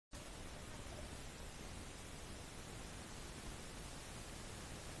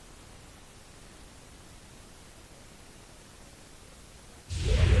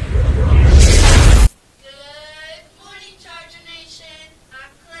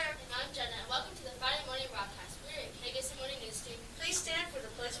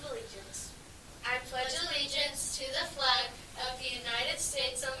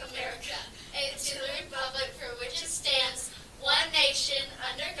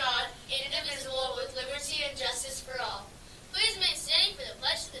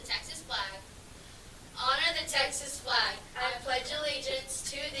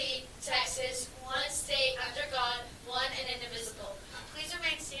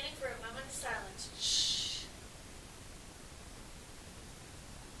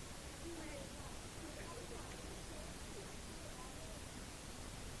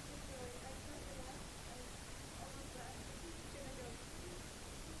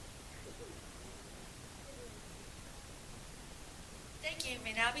Thank you. You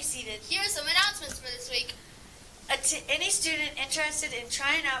may now be seated. Here are some announcements for this week. Any student interested in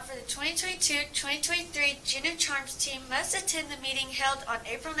trying out for the 2022-2023 Junior Charms team must attend the meeting held on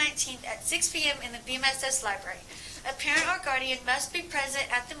April 19th at 6 p.m. in the BISDtv library. A parent or guardian must be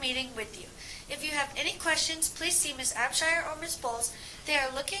present at the meeting with you. If you have any questions, please see Ms. Abshire or Ms. Bowles. They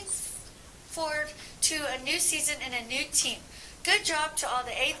are looking forward to a new season and a new team. Good job to all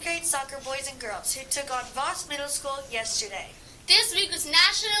the 8th grade soccer boys and girls who took on Voss Middle School yesterday. This week was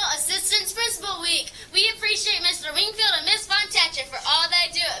National Assistant Principal Week. We appreciate Mr. Wingfield and Ms. Von Tetra for all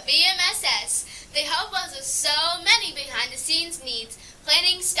they do at BMSS. They help us with so many behind-the-scenes needs,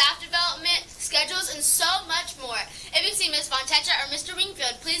 planning, staff development, schedules, and so much more. If you see Ms. Von Tetra or Mr.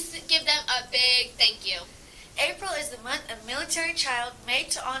 Wingfield, please give them a big thank you. April is the month of Military Child, made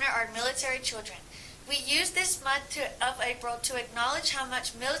to honor our military children. We use this month of April to acknowledge how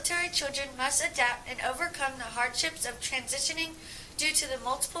much military children must adapt and overcome the hardships of transitioning due to the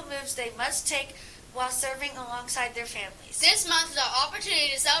multiple moves they must take while serving alongside their families. This month is our opportunity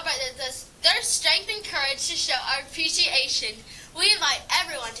to celebrate their strength and courage to show our appreciation. We invite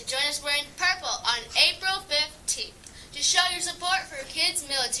everyone to join us wearing purple on April 15th to show your support for Kids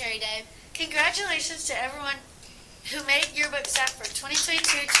Military Day. Congratulations to everyone who made yearbook staff for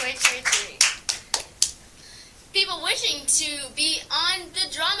 2022-2023. People wishing to be on the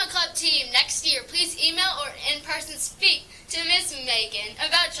drama club team next year, please email or in-person speak to Miss Megan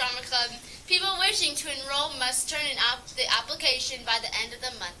about drama club. People wishing to enroll must turn in the application by the end of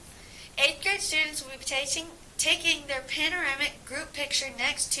the month. 8th grade students will be taking their panoramic group picture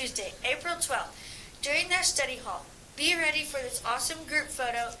next Tuesday, April 12th, during their study hall. Be ready for this awesome group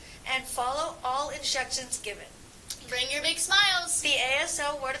photo and follow all instructions given. Bring your big smiles. The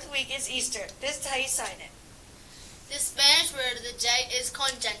ASL word of the week is Easter. This is how you sign it. The Spanish word of the day is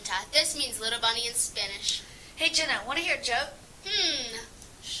congenta. This means little bunny in Spanish. Hey Jenna, want to hear a joke?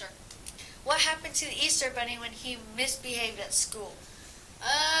 Sure. What happened to the Easter bunny when he misbehaved at school?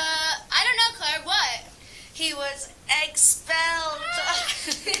 I don't know, Claire. What? He was expelled.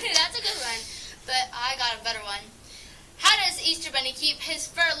 That's a good one, but I got a better one. How does Easter bunny keep his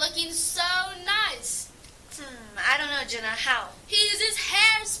fur looking so nice? I don't know, Jenna. How? He uses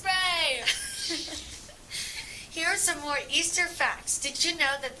hairspray. Here are some more Easter facts. Did you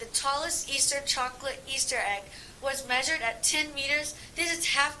know that the tallest Easter chocolate Easter egg was measured at 10 meters? This is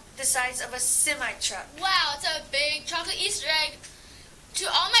half the size of a semi-truck. Wow, it's a big chocolate Easter egg. To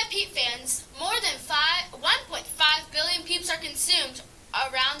all my peep fans, more than 1.5 billion peeps are consumed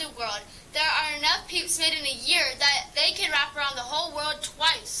around the world. There are enough peeps made in a year that they can wrap around the whole world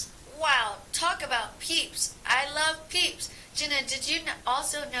twice. Wow, talk about peeps. I love peeps. Jenna, did you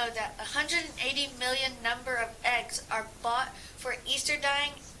also know that 180 million number of eggs are bought for Easter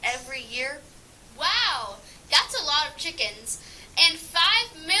dyeing every year? Wow, that's a lot of chickens. And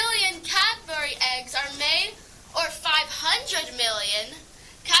 5 million Cadbury eggs are made, or 500 million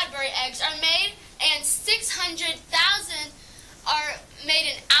Cadbury eggs are made, and 600,000 are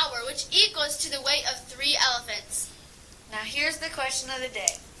made an hour, which equals to the weight of 3 elephants. Now here's the question of the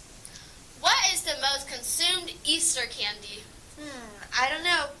day. What is the most consumed Easter candy? I don't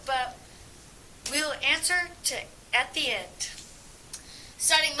know, but we'll answer at the end.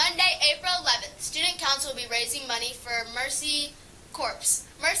 Starting Monday, April 11th, Student Council will be raising money for Mercy Corps.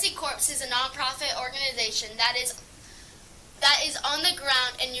 Mercy Corps is a nonprofit organization that is on the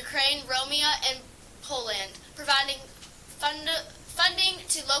ground in Ukraine, Romania, and Poland, providing funding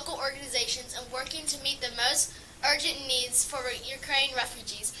to local organizations and working to meet the most urgent needs for Ukraine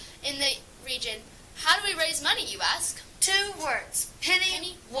refugees in the region. How do we raise money, you ask? 2 words.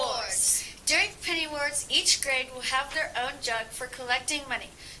 Penny Wars. During Penny Wars, each grade will have their own jug for collecting money.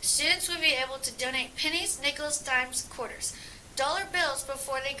 Students will be able to donate pennies, nickels, dimes, quarters, dollar bills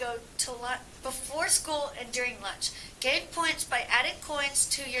before they go to before school and during lunch. Gain points by adding coins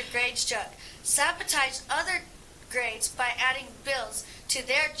to your grade's jug. Sabotage other grades by adding bills to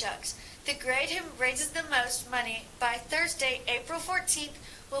their jugs. The grade who raises the most money by Thursday, April 14th,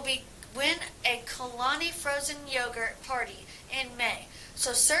 will win a Kalani frozen yogurt party in May.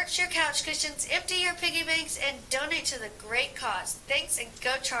 So search your couch cushions, empty your piggy banks, and donate to the great cause. Thanks, and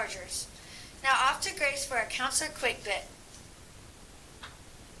go Chargers. Now off to Grace for a Counselor Quick Bit.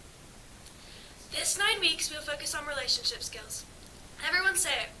 This 9 weeks, we'll focus on relationship skills. Everyone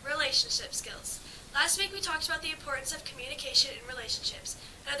say it, relationship skills. Last week, we talked about the importance of communication in relationships.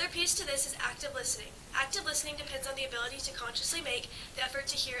 Another piece to this is active listening. Active listening depends on the ability to consciously make the effort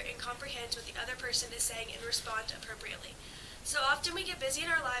to hear and comprehend what the other person is saying and respond appropriately. So often we get busy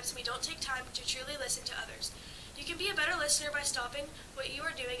in our lives and we don't take time to truly listen to others. You can be a better listener by stopping what you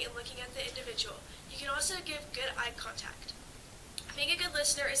are doing and looking at the individual. You can also give good eye contact. Being a good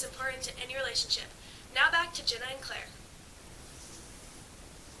listener is important to any relationship. Now back to Jenna and Claire.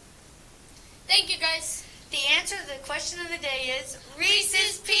 Thank you, guys. The answer to the question of the day is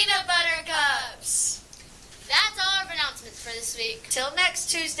Reese's Peanut Butter Cups. That's all our announcements for this week. Till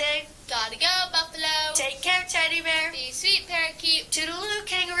next Tuesday. Gotta go, Buffalo. Take care, Teddy Bear. Be sweet, Parakeet. Toodaloo,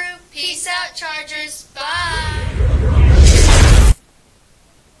 Kangaroo. Peace out, Chargers. Bye.